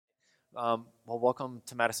Well, welcome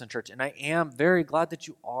to Madison Church, and I am very glad that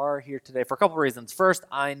you are here today for a couple of reasons. First,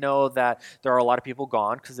 I know that there are a lot of people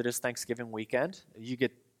gone because it is Thanksgiving weekend. You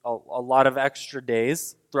get a lot of extra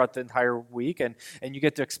days throughout the entire week, and you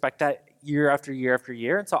get to expect that year after year after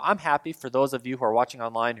year. And so I'm happy for those of you who are watching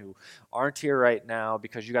online who aren't here right now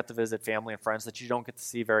because you got to visit family and friends that you don't get to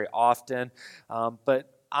see very often.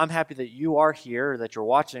 But I'm happy that you are here, that you're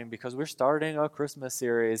watching, because we're starting a Christmas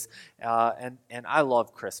series, and I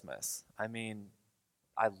love Christmas. I mean,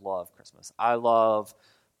 I love Christmas. I love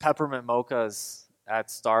peppermint mochas at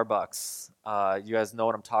Starbucks. You guys know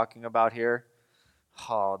what I'm talking about here?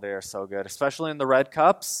 Oh, they are so good, especially in the red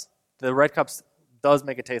cups. The red cups does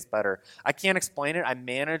make it taste better. I can't explain it. I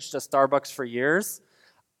managed a Starbucks for years.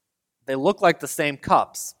 They look like the same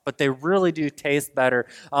cups, but they really do taste better.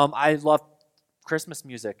 I love Christmas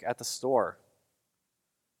music at the store.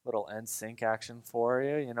 Little NSYNC action for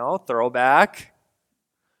you, throwback.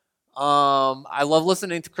 I love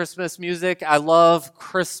listening to Christmas music. I love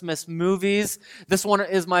Christmas movies. This one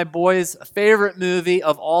is my boy's favorite movie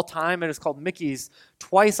of all time. It is called Mickey's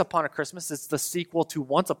Twice Upon a Christmas. It's the sequel to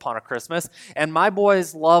Once Upon a Christmas. And my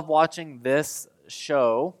boys love watching this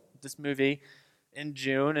movie, in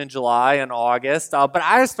June and July and August. But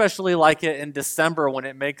I especially like it in December when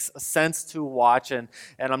it makes sense to watch and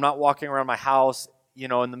I'm not walking around my house in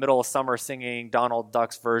the middle of summer singing Donald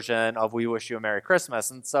Duck's version of We Wish You a Merry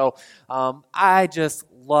Christmas. And so I just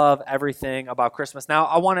love everything about Christmas. Now,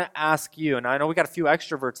 I want to ask you, and I know we got a few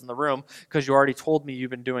extroverts in the room because you already told me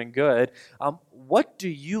you've been doing good. What do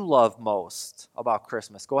you love most about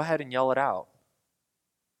Christmas? Go ahead and yell it out.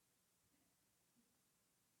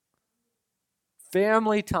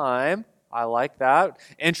 Family time. I like that.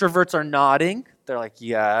 Introverts are nodding. They're like,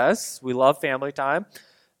 yes, we love family time.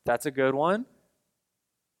 That's a good one.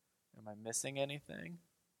 Am I missing anything?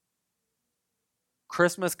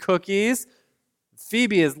 Christmas cookies.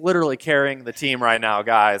 Phoebe is literally carrying the team right now,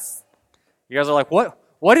 guys. You guys are like, what?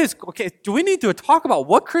 Okay, do we need to talk about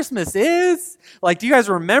what Christmas is? Like, do you guys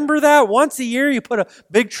remember that? Once a year, you put a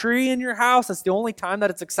big tree in your house. That's the only time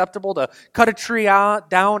that it's acceptable to cut a tree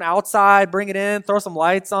down outside, bring it in, throw some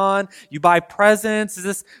lights on. You buy presents. Is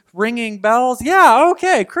this ringing bells? Yeah,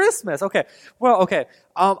 okay, Christmas. Okay, well, okay.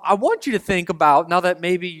 I want you to think about, now that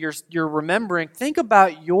maybe you're remembering, think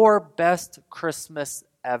about your best Christmas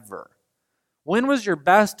ever. When was your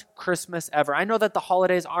best Christmas ever? I know that the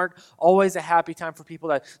holidays aren't always a happy time for people,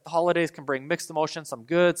 that the holidays can bring mixed emotions, some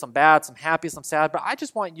good, some bad, some happy, some sad, but I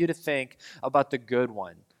just want you to think about the good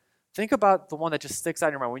one. Think about the one that just sticks out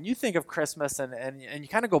in your mind. When you think of Christmas and you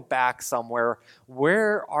kind of go back somewhere,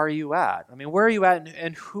 where are you at? I mean, where are you at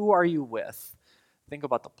and who are you with? Think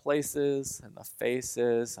about the places and the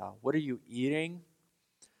faces. What are you eating?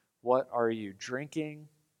 What are you drinking?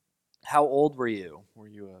 How old were you? Were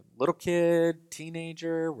you a little kid,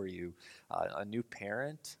 teenager? Were you a new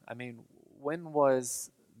parent? I mean, when was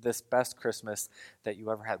this best Christmas that you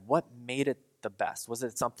ever had? What made it the best? Was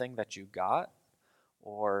it something that you got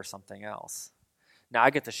or something else? Now, I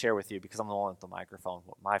get to share with you, because I'm the one with the microphone,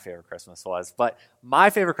 what my favorite Christmas was. But my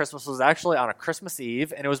favorite Christmas was actually on a Christmas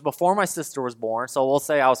Eve, and it was before my sister was born, so we'll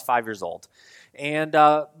say I was 5 years old. And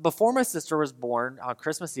before my sister was born, on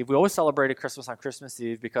Christmas Eve, we always celebrated Christmas on Christmas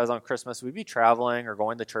Eve because on Christmas we'd be traveling or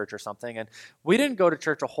going to church or something. And we didn't go to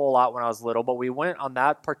church a whole lot when I was little, but we went on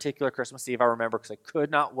that particular Christmas Eve, I remember, because I could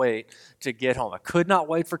not wait to get home. I could not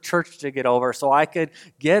wait for church to get over so I could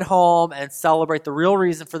get home and celebrate the real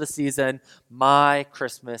reason for the season, my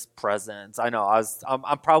Christmas presents. I know,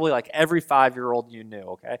 I'm probably like every 5-year-old you knew,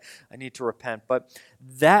 okay? I need to repent. But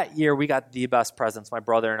that year, we got the best presents, my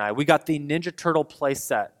brother and I. We got the Ninja Turtle play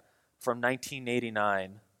set from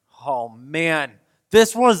 1989. Oh, man.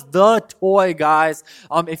 This was the toy, guys.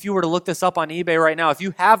 If you were to look this up on eBay right now, if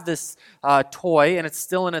you have this toy and it's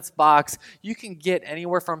still in its box, you can get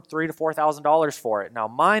anywhere from $3,000 to $4,000 for it. Now,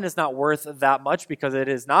 mine is not worth that much because it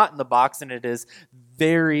is not in the box and it is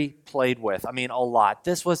very played with. I mean, a lot.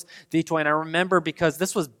 This was the toy, and I remember because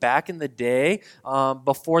this was back in the day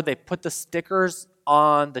before they put the stickers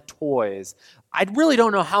on the toys. I really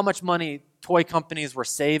don't know how much money toy companies were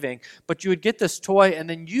saving, but you would get this toy and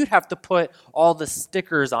then you'd have to put all the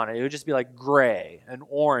stickers on it. It would just be like gray and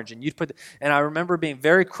orange, and and I remember being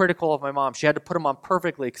very critical of my mom. She had to put them on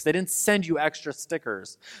perfectly because they didn't send you extra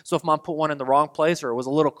stickers. So if mom put one in the wrong place or it was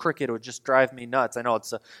a little crooked, it would just drive me nuts. I know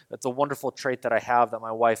it's a wonderful trait that I have that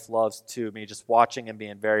my wife loves too, me just watching and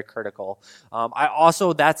being very critical. I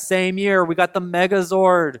also, that same year, we got the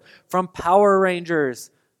Megazord from Power Rangers.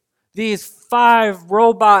 These 5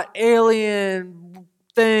 robot alien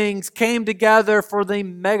things came together for the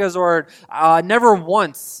Megazord. Never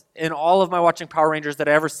once in all of my watching Power Rangers did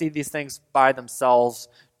I ever see these things by themselves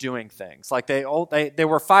doing things. Like they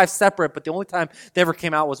were 5 separate, but the only time they ever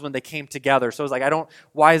came out was when they came together. So it was like,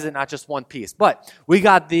 why is it not just one piece? But we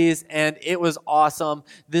got these and it was awesome.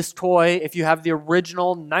 This toy, if you have the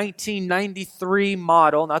original 1993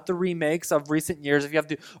 model, not the remakes of recent years, if you have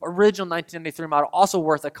the original 1993 model, also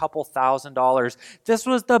worth a couple $1,000s. This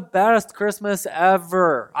was the best Christmas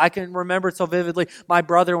ever. I can remember it so vividly. My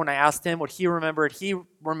brother, when I asked him what he remembered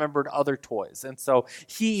other toys. And so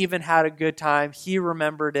he even had a good time. He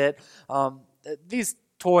remembered it. These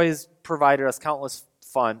toys provided us countless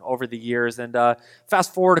fun over the years. And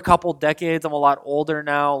fast forward a couple decades, I'm a lot older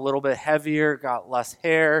now, a little bit heavier, got less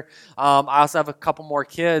hair. I also have a couple more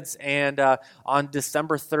kids. And on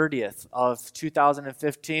December 30th of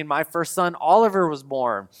 2015, my first son, Oliver, was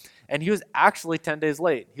born. And he was actually 10 days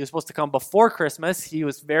late. He was supposed to come before Christmas. He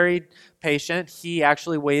was very patient. He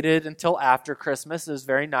actually waited until after Christmas. It was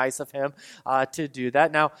very nice of him to do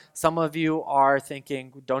that. Now, some of you are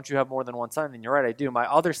thinking, don't you have more than one son? And you're right, I do. My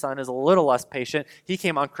other son is a little less patient. He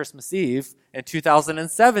came on Christmas Eve in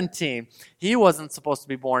 2017. He wasn't supposed to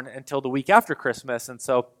be born until the week after Christmas. And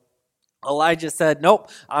so Elijah said,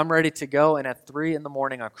 nope, I'm ready to go. And at 3 a.m.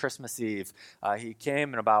 on Christmas Eve, he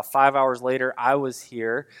came, and about 5 hours later, I was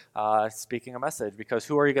here speaking a message, because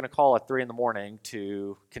who are you going to call at 3 a.m.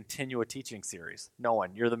 to continue a teaching series? No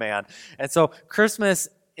one. You're the man. And so Christmas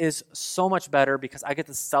is so much better because I get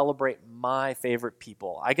to celebrate my favorite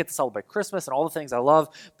people. I get to celebrate Christmas and all the things I love,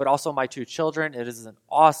 but also my 2 children. It is an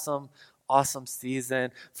awesome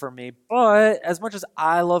season for me. But as much as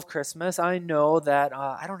I love Christmas, I know that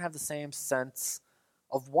I don't have the same sense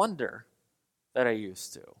of wonder that I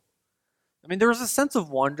used to. I mean, there was a sense of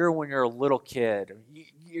wonder when you're a little kid.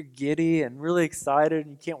 You're giddy and really excited,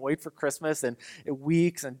 and you can't wait for Christmas, and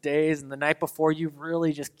weeks and days, and the night before, you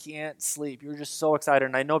really just can't sleep. You're just so excited.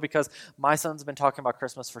 And I know because my son's been talking about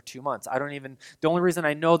Christmas for 2 months. The only reason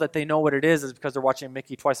I know that they know what it is because they're watching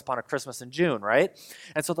Mickey Twice Upon a Christmas in June, right?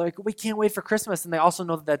 And so they're like, we can't wait for Christmas. And they also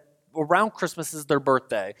know that around Christmas is their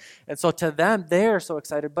birthday. And so to them, they're so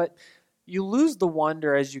excited. But you lose the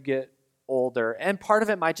wonder as you get older, and part of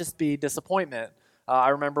it might just be disappointment. I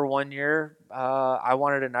remember one year I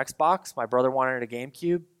wanted an Xbox. My brother wanted a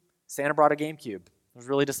GameCube. Santa brought a GameCube. I was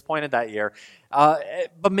really disappointed that year.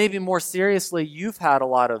 But maybe more seriously, you've had a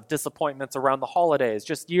lot of disappointments around the holidays.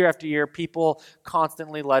 Just year after year, people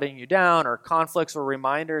constantly letting you down, or conflicts or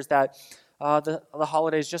reminders that the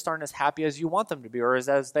holidays just aren't as happy as you want them to be, or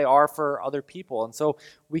as they are for other people. And so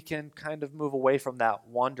we can kind of move away from that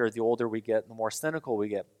wonder the older we get, the more cynical we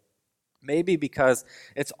get. Maybe because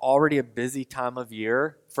it's already a busy time of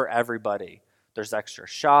year for everybody. There's extra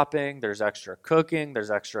shopping, there's extra cooking,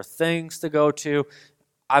 there's extra things to go to.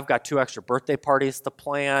 I've got 2 extra birthday parties to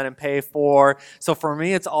plan and pay for. So for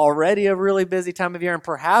me, it's already a really busy time of year. And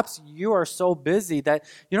perhaps you are so busy that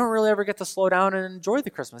you don't really ever get to slow down and enjoy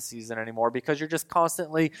the Christmas season anymore, because you're just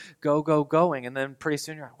constantly going. And then pretty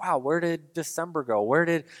soon you're like, wow, where did December go? Where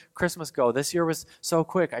did Christmas go? This year was so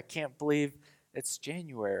quick. I can't believe it's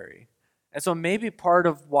January. And so maybe part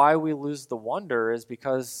of why we lose the wonder is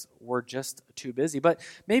because we're just too busy. But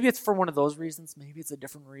maybe it's for one of those reasons. Maybe it's a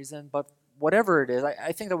different reason. But whatever it is,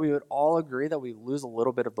 I think that we would all agree that we lose a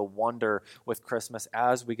little bit of the wonder with Christmas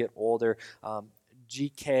as we get older.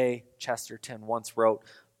 G.K. Chesterton once wrote,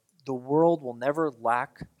 "The world will never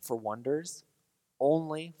lack for wonders,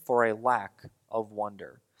 only for a lack of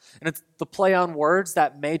wonder." And it's the play on words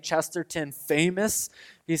that made Chesterton famous.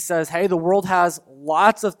 He says, hey, the world has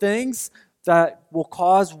lots of things that will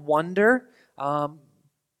cause wonder, but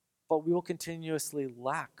we will continuously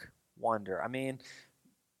lack wonder. I mean,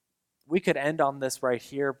 we could end on this right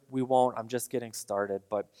here. We won't. I'm just getting started.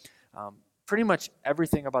 But pretty much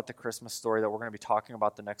everything about the Christmas story that we're going to be talking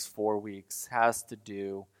about the next 4 weeks has to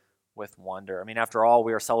do with wonder. I mean, after all,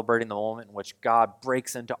 we are celebrating the moment in which God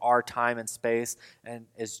breaks into our time and space and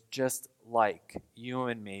is just like you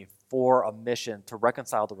and me for a mission to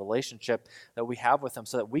reconcile the relationship that we have with Him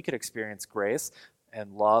so that we could experience grace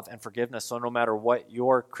and love and forgiveness. So no matter what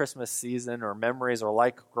your Christmas season or memories are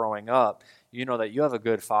like growing up, you know that you have a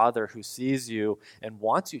good Father who sees you and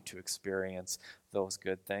wants you to experience those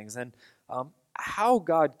good things. And how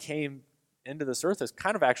God came into this earth is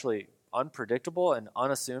kind of actually unpredictable and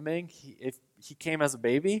unassuming. He came as a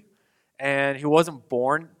baby, and He wasn't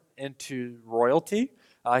born into royalty.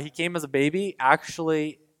 He came as a baby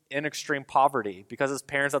actually in extreme poverty because His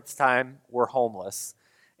parents at the time were homeless.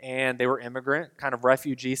 And they were immigrant, kind of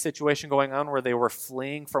refugee situation going on where they were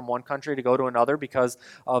fleeing from one country to go to another because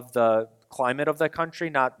of the climate of the country,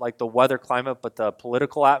 not like the weather climate, but the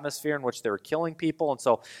political atmosphere in which they were killing people. And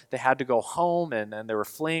so they had to go home, and they were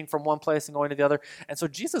fleeing from one place and going to the other. And so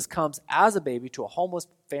Jesus comes as a baby to a homeless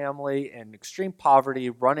family in extreme poverty,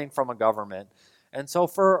 running from a government. And so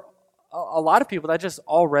for a lot of people, that just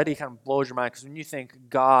already kind of blows your mind, because when you think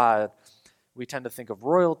God, we tend to think of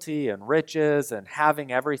royalty and riches and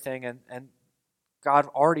having everything, and God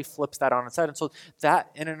already flips that on its head. And so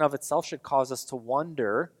that in and of itself should cause us to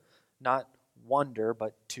wonder, not wonder,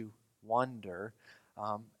 but to wonder.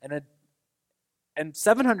 And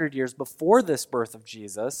 700 years before this birth of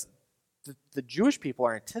Jesus, the Jewish people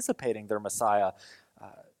are anticipating their Messiah.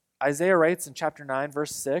 Isaiah writes in chapter 9,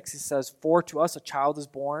 verse 6, he says, "For to us a child is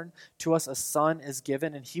born, to us a son is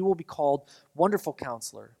given, and he will be called Wonderful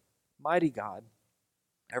Counselor, Mighty God,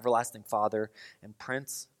 Everlasting Father, and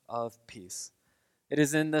Prince of Peace." It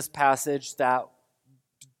is in this passage that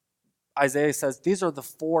Isaiah says these are the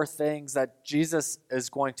four things that Jesus is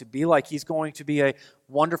going to be like. He's going to be a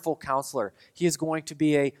wonderful counselor. He is going to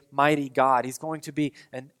be a mighty God. He's going to be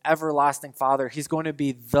an everlasting Father. He's going to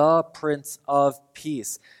be the Prince of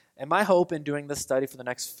Peace. And my hope in doing this study for the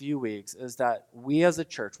next few weeks is that we as a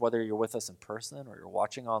church, whether you're with us in person or you're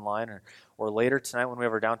watching online or later tonight when we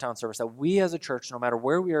have our downtown service, that we as a church, no matter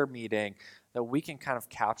where we are meeting, that we can kind of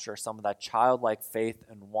capture some of that childlike faith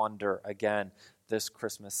and wonder again this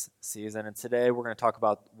Christmas season. And today we're going to talk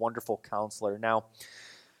about Wonderful Counselor. Now,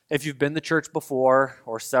 if you've been to church before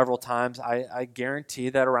or several times, I guarantee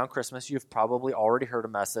that around Christmas you've probably already heard a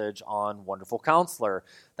message on Wonderful Counselor.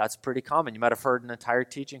 That's pretty common. You might have heard an entire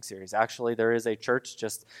teaching series. Actually, there is a church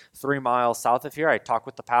just 3 miles south of here. I talk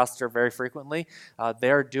with the pastor very frequently.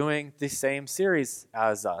 They're doing the same series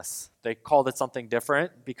as us. They called it something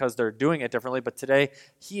different because they're doing it differently, but today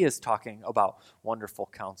he is talking about Wonderful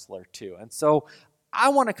Counselor too. And so I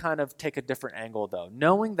want to kind of take a different angle, though,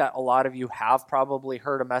 knowing that a lot of you have probably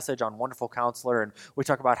heard a message on Wonderful Counselor, and we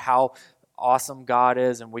talk about how awesome God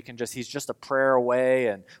is, and he's just a prayer away,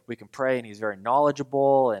 and we can pray, and he's very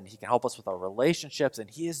knowledgeable, and he can help us with our relationships, and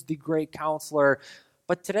he is the great counselor.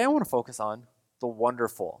 But today I want to focus on the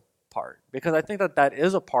wonderful part, because I think that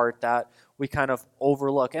is a part that we kind of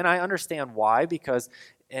overlook, and I understand why, because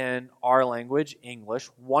in our language, English,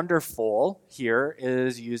 wonderful here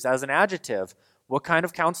is used as an adjective. What kind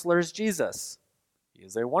of counselor is Jesus? He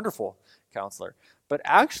is a wonderful counselor. But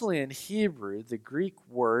actually in Hebrew, the Greek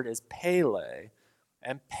word is Pele,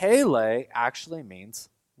 and Pele actually means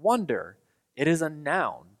wonder. It is a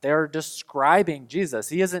noun. They're describing Jesus.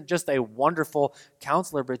 He isn't just a wonderful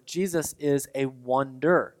counselor, but Jesus is a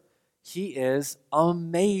wonder. He is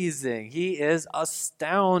amazing. He is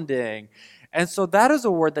astounding. And so that is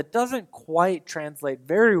a word that doesn't quite translate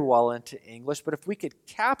very well into English, but if we could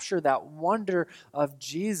capture that wonder of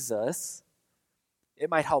Jesus, it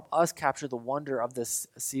might help us capture the wonder of this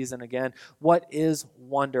season again. What is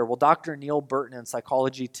wonder? Well, Dr. Neil Burton in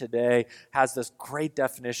Psychology Today has this great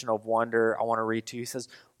definition of wonder I want to read to you. He says,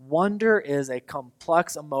 wonder is a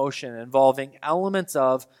complex emotion involving elements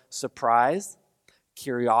of surprise,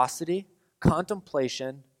 curiosity,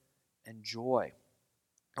 contemplation, and joy.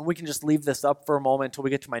 And we can just leave this up for a moment until we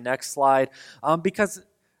get to my next slide, because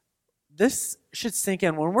this should sink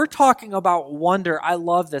in. When we're talking about wonder, I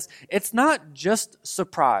love this. It's not just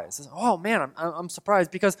surprise. It's, oh man, I'm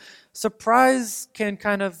surprised, because surprise can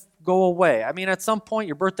kind of go away. I mean, at some point,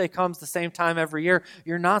 your birthday comes the same time every year.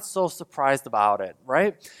 You're not so surprised about it,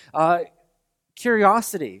 right?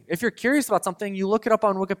 Curiosity. If you're curious about something, you look it up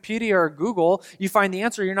on Wikipedia or Google, you find the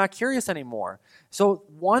answer, you're not curious anymore. So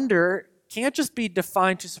wonder can't just be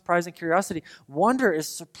defined to surprise and curiosity. Wonder is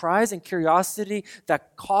surprise and curiosity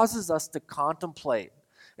that causes us to contemplate.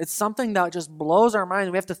 It's something that just blows our mind.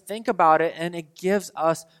 We have to think about it, and it gives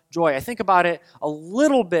us joy. I think about it a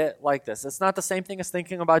little bit like this. It's not the same thing as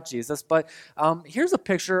thinking about Jesus, but here's a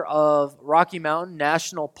picture of Rocky Mountain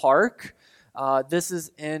National Park. This is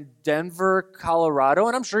in Denver, Colorado,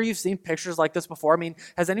 and I'm sure you've seen pictures like this before. I mean,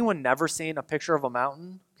 has anyone never seen a picture of a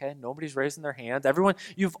mountain? Okay, nobody's raising their hands. Everyone,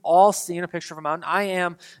 you've all seen a picture of a mountain. I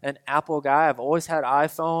am an Apple guy. I've always had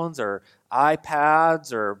iPhones or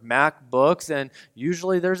iPads or MacBooks, and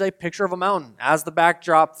usually there's a picture of a mountain as the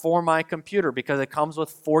backdrop for my computer because it comes with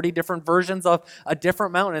 40 different versions of a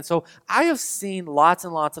different mountain. And so I have seen lots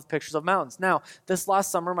and lots of pictures of mountains. Now, this last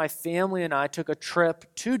summer, my family and I took a trip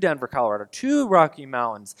to Denver, Colorado, to Rocky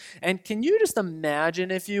Mountains. And can you just imagine,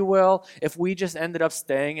 if you will, if we just ended up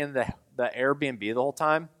staying in the Airbnb the whole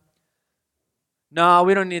time? No,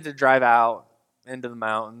 we don't need to drive out into the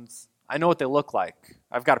mountains. I know what they look like.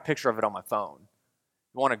 I've got a picture of it on my phone.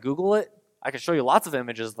 You want to Google it? I can show you lots of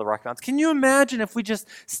images of the Rocky Mountains. Can you imagine if we just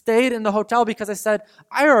stayed in the hotel? Because I said,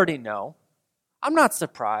 I already know I'm not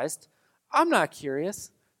surprised. I'm not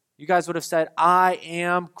curious. You guys would have said, I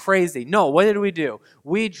am crazy. No, what did we do?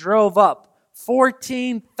 We drove up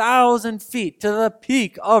 14,000 feet to the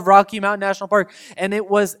peak of Rocky Mountain National Park. And it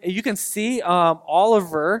was, you can see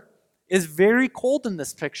Oliver is very cold in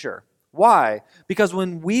this picture. Why? Because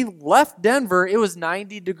when we left Denver, it was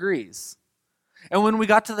 90 degrees. And when we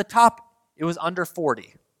got to the top, it was under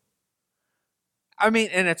 40. I mean,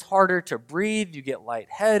 and it's harder to breathe. You get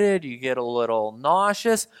lightheaded. You get a little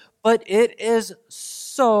nauseous. But it is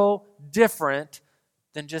so different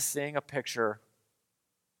than just seeing a picture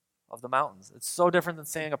of the mountains. It's so different than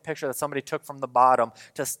seeing a picture that somebody took from the bottom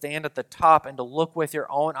to stand at the top and to look with your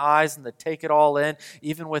own eyes and to take it all in,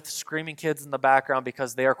 even with screaming kids in the background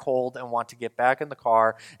because they are cold and want to get back in the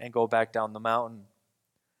car and go back down the mountain.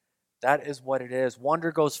 That is what it is.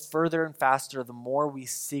 Wonder goes further and faster the more we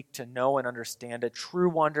seek to know and understand it. True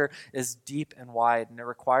wonder is deep and wide, and it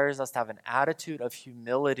requires us to have an attitude of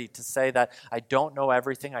humility to say that I don't know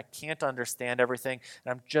everything, I can't understand everything,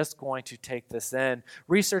 and I'm just going to take this in.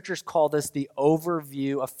 Researchers call this the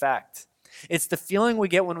overview effect. It's the feeling we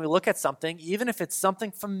get when we look at something, even if it's something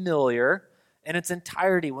familiar, in its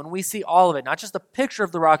entirety, when we see all of it, not just a picture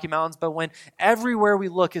of the Rocky Mountains, but when everywhere we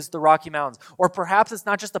look is the Rocky Mountains. Or perhaps it's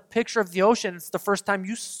not just a picture of the ocean, it's the first time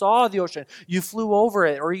you saw the ocean, you flew over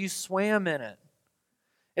it, or you swam in it.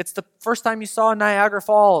 It's the first time you saw Niagara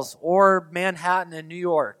Falls or Manhattan in New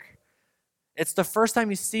York. It's the first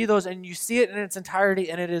time you see those and you see it in its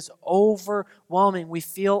entirety, and it is overwhelming. We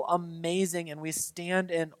feel amazing and we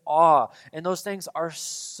stand in awe. And those things are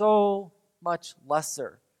so much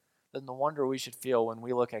lesser than the wonder we should feel when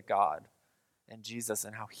we look at God and Jesus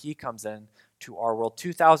and how he comes in to our world.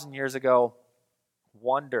 2,000 years ago,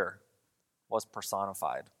 wonder was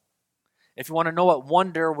personified. If you want to know what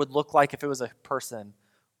wonder would look like if it was a person,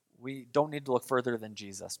 we don't need to look further than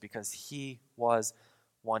Jesus because he was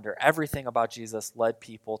wonder. Everything about Jesus led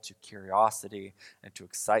people to curiosity and to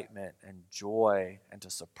excitement and joy and to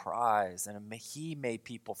surprise, and he made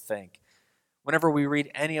people think. Whenever we read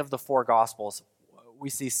any of the four Gospels, we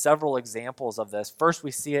see several examples of this. First, we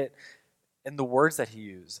see it in the words that he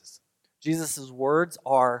uses. Jesus' words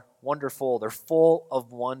are wonderful. They're full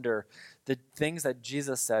of wonder. The things that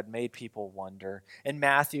Jesus said made people wonder. In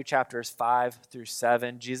Matthew chapters 5 through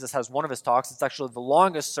 7, Jesus has one of his talks. It's actually the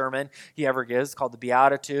longest sermon he ever gives, called the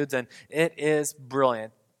Beatitudes, and it is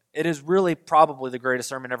brilliant. It is really probably the greatest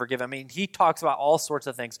sermon ever given. I mean, he talks about all sorts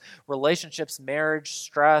of things: relationships, marriage,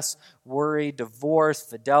 stress, worry, divorce,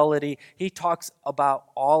 fidelity. He talks about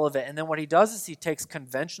all of it. And then what he does is he takes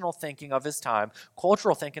conventional thinking of his time,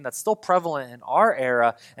 cultural thinking that's still prevalent in our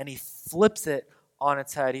era, and he flips it on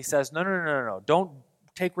its head. He says, no. Don't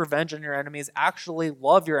take revenge on your enemies. Actually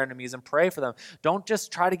love your enemies and pray for them. Don't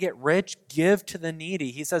just try to get rich. Give to the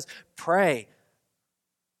needy. He says, pray.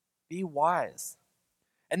 Be wise.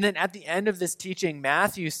 And then at the end of this teaching,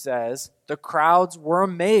 Matthew says the crowds were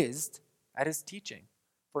amazed at his teaching,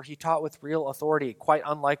 for he taught with real authority, quite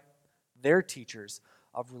unlike their teachers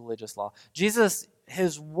of religious law. Jesus,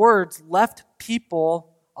 his words left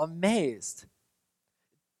people amazed.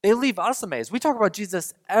 They leave us amazed. We talk about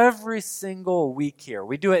Jesus every single week here.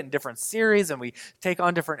 We do it in different series and we take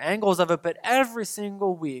on different angles of it, but every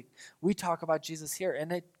single week we talk about Jesus here,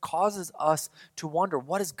 and it causes us to wonder,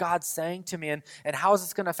 what is God saying to me, and how is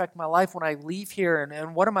this going to affect my life when I leave here,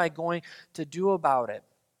 and what am I going to do about it?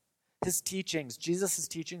 His teachings, Jesus'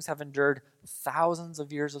 teachings, have endured thousands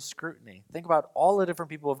of years of scrutiny. Think about all the different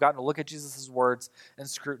people who have gotten to look at Jesus' words and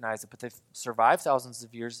scrutinize it, but they've survived thousands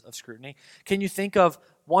of years of scrutiny. Can you think of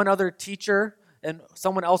one other teacher and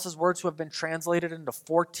someone else's words who have been translated into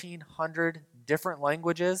 1,400 different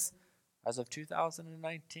languages as of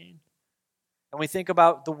 2019? And we think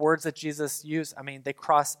about the words that Jesus used. I mean, they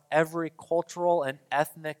cross every cultural and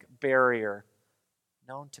ethnic barrier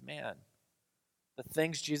known to man. The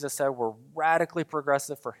things Jesus said were radically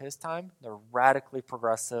progressive for his time. They're radically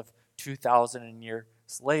progressive 2,000 years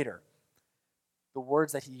later. The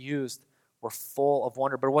words that he used were full of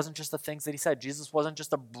wonder, but it wasn't just the things that he said. Jesus wasn't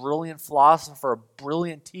just a brilliant philosopher, a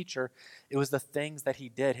brilliant teacher. It was the things that he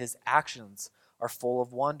did. His actions are full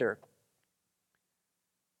of wonder.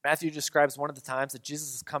 Matthew describes one of the times that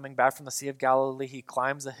Jesus is coming back from the Sea of Galilee. He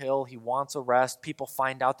climbs a hill. He wants a rest. People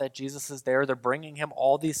find out that Jesus is there. They're bringing him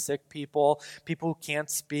all these sick people, people who can't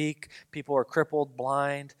speak, people who are crippled,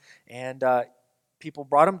 blind, and people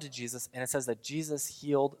brought him to Jesus, and it says that Jesus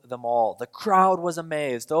healed them all. The crowd was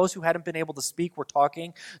amazed. Those who hadn't been able to speak were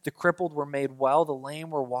talking. The crippled were made well. The lame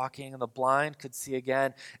were walking, and the blind could see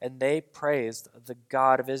again, and they praised the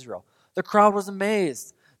God of Israel. The crowd was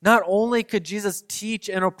amazed. Not only could Jesus teach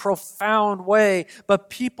in a profound way, but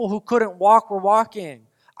people who couldn't walk were walking.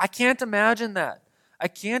 I can't imagine that. I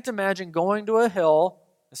can't imagine going to a hill,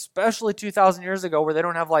 especially 2,000 years ago where they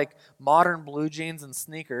don't have like modern blue jeans and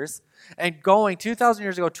sneakers, and going 2,000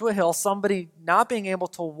 years ago to a hill, somebody not being able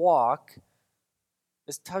to walk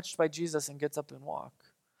is touched by Jesus and gets up and walk.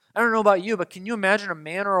 I don't know about you, but can you imagine a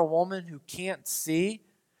man or a woman who can't see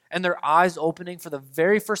and their eyes opening for the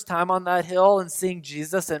very first time on that hill and seeing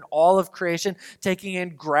Jesus and all of creation, taking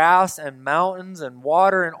in grass and mountains and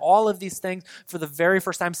water and all of these things for the very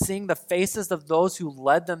first time, seeing the faces of those who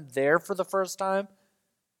led them there for the first time?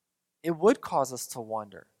 It would cause us to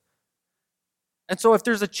wonder. And so if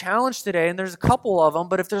there's a challenge today, and there's a couple of them,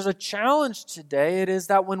 but if there's a challenge today, it is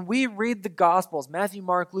that when we read the Gospels, Matthew,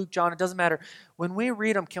 Mark, Luke, John, it doesn't matter. When we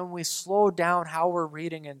read them, can we slow down how we're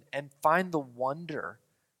reading and find the wonder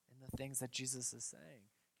in the things that Jesus is saying?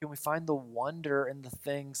 Can we find the wonder in the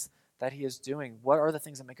things that he is doing? What are the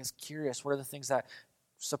things that make us curious? What are the things that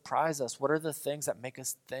surprise us? What are the things that make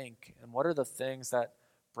us think? And what are the things that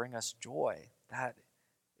bring us joy? That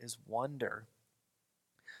is wonder.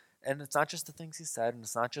 And it's not just the things he said, and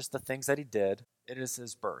it's not just the things that he did. It is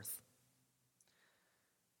his birth.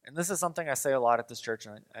 And this is something I say a lot at this church,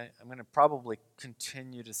 and I'm going to probably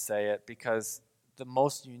continue to say it because the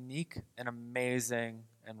most unique and amazing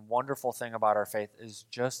and wonderful thing about our faith is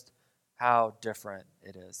just how different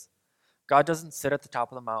it is. God doesn't sit at the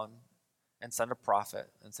top of the mountain and send a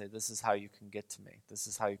prophet and say, this is how you can get to me. This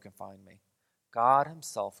is how you can find me. God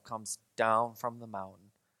himself comes down from the mountain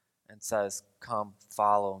and says, come,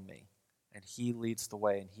 follow me. And he leads the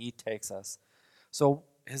way, and he takes us. So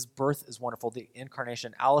his birth is wonderful. The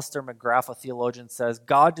incarnation. Alistair McGrath, a theologian, says,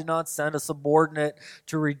 God did not send a subordinate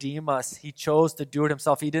to redeem us. He chose to do it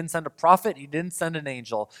himself. He didn't send a prophet. He didn't send an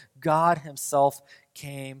angel. God himself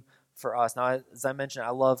came for us. Now, as I mentioned,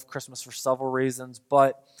 I love Christmas for several reasons,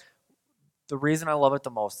 but the reason I love it the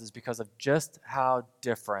most is because of just how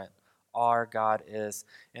different our God is.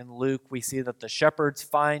 In Luke, we see that the shepherds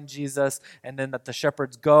find Jesus, and then that the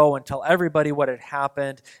shepherds go and tell everybody what had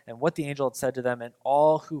happened and what the angel had said to them, and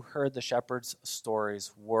all who heard the shepherds'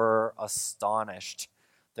 stories were astonished.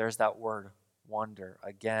 There's that word, wonder,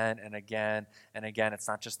 again and again and again. It's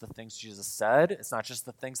not just the things Jesus said. It's not just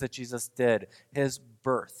the things that Jesus did. His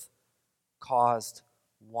birth caused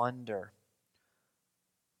wonder.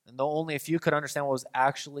 And though only a few could understand what was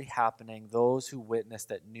actually happening, those who witnessed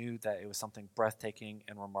it knew that it was something breathtaking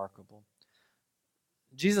and remarkable.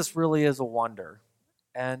 Jesus really is a wonder,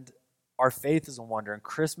 and our faith is a wonder, and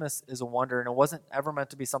Christmas is a wonder, and it wasn't ever meant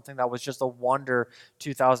to be something that was just a wonder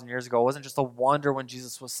 2,000 years ago. It wasn't just a wonder when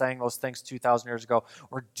Jesus was saying those things 2,000 years ago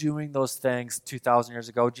or doing those things 2,000 years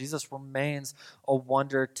ago. Jesus remains a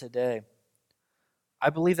wonder today. I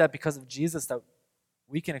believe that because of Jesus, that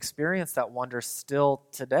we can experience that wonder still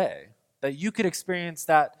today, that you could experience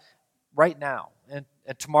that right now and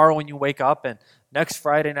tomorrow when you wake up and next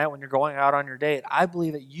Friday night when you're going out on your date. I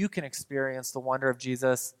believe that you can experience the wonder of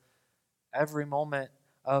Jesus every moment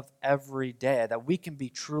of every day, that we can be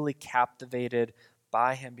truly captivated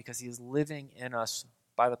by him because he is living in us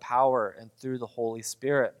by the power and through the Holy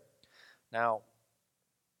Spirit. Now,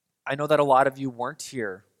 I know that a lot of you weren't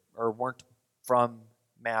here or weren't from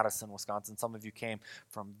Madison, Wisconsin. Some of you came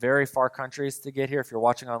from very far countries to get here. If you're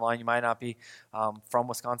watching online, you might not be from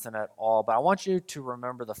Wisconsin at all. But I want you to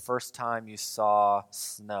remember the first time you saw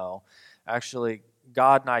snow. Actually,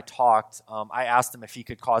 God and I talked. I asked him if he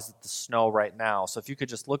could cause it to snow right now. So if you could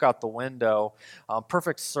just look out the window,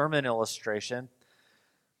 perfect sermon illustration.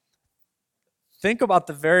 Think about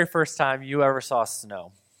the very first time you ever saw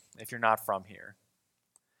snow, if you're not from here.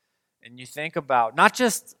 And you think about not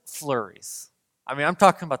just flurries. I mean, I'm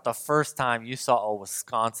talking about the first time you saw a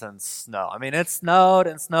Wisconsin snow. I mean, it snowed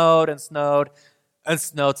and snowed and snowed and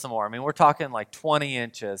snowed some more. I mean, we're talking like 20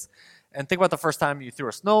 inches. And think about the first time you threw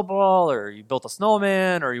a snowball or you built a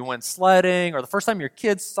snowman or you went sledding or the first time your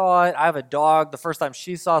kids saw it. I have a dog. The first time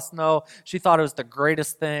she saw snow, she thought it was the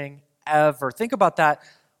greatest thing ever. Think about that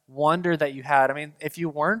wonder that you had. I mean, if you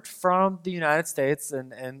weren't from the United States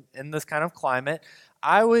and in this kind of climate,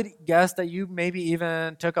 I would guess that you maybe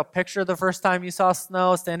even took a picture the first time you saw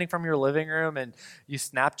snow standing from your living room and you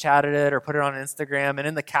Snapchatted it or put it on Instagram. And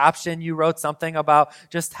in the caption, you wrote something about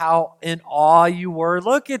just how in awe you were.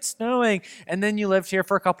 Look, it's snowing. And then you lived here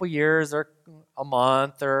for a couple years or a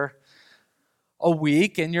month or a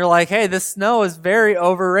week and you're like, hey, this snow is very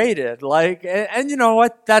overrated. Like, and you know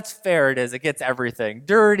what? That's fair. It is. It gets everything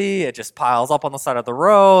dirty. It just piles up on the side of the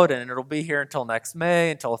road and it'll be here until next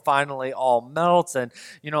May, until it finally all melts. And,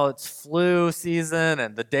 you know, it's flu season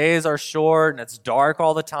and the days are short and it's dark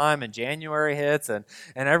all the time and January hits and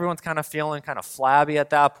everyone's kind of feeling kind of flabby at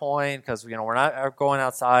that point because, you know, we're not going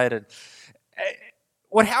outside. And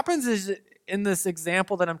what happens is, in this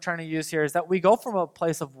example that I'm trying to use here, is that we go from a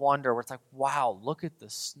place of wonder where it's like, wow, look at the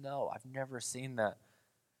snow. I've never seen that.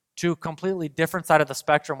 To a completely different side of the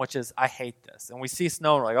spectrum, which is, I hate this. And we see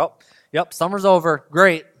snow and we're like, oh, yep, summer's over.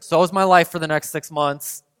 Great. So is my life for the next 6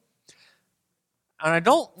 months. And I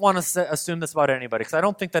don't want to assume this about anybody because I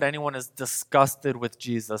don't think that anyone is disgusted with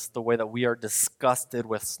Jesus the way that we are disgusted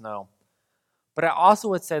with snow. But I also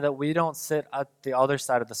would say that we don't sit at the other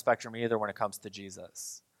side of the spectrum either when it comes to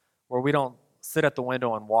Jesus, where we don't sit at the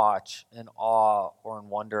window and watch in awe or in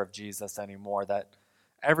wonder of Jesus anymore. That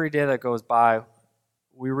every day that goes by,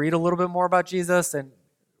 we read a little bit more about Jesus and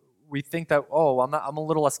we think that, oh, I'm a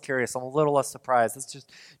little less curious. I'm a little less surprised. It's just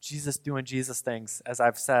Jesus doing Jesus things, as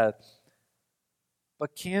I've said.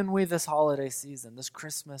 But can we this holiday season, this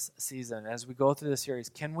Christmas season, as we go through this series,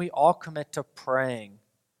 can we all commit to praying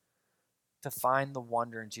to find the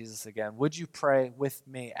wonder in Jesus again? Would you pray with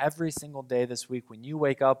me every single day this week when you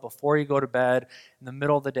wake up, before you go to bed, in the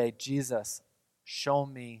middle of the day, Jesus, show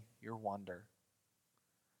me your wonder?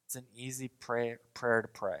 It's an easy prayer to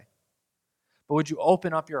pray. But would you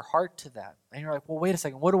open up your heart to that? And you're like, well, wait a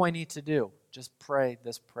second, what do I need to do? Just pray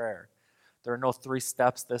this prayer. There are no 3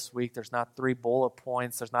 steps this week. There's not 3 bullet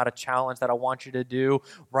points. There's not a challenge that I want you to do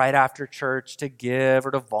right after church to give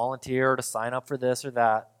or to volunteer or to sign up for this or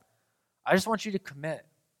that. I just want you to commit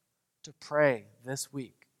to pray this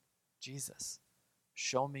week. Jesus,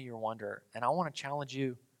 show me your wonder. And I want to challenge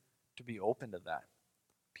you to be open to that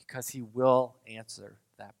because he will answer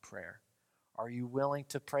that prayer. Are you willing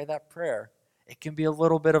to pray that prayer? It can be a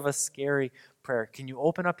little bit of a scary prayer. Can you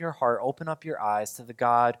open up your heart, open up your eyes to the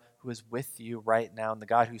God who is with you right now and the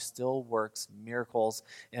God who still works miracles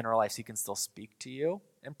in our lives? He can still speak to you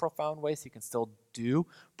in profound ways. He can still do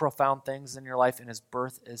profound things in your life, and his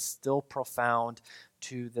birth is still profound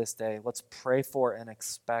to this day. Let's pray for and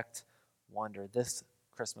expect wonder. This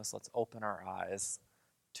Christmas, let's open our eyes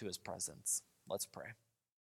to his presence. Let's pray.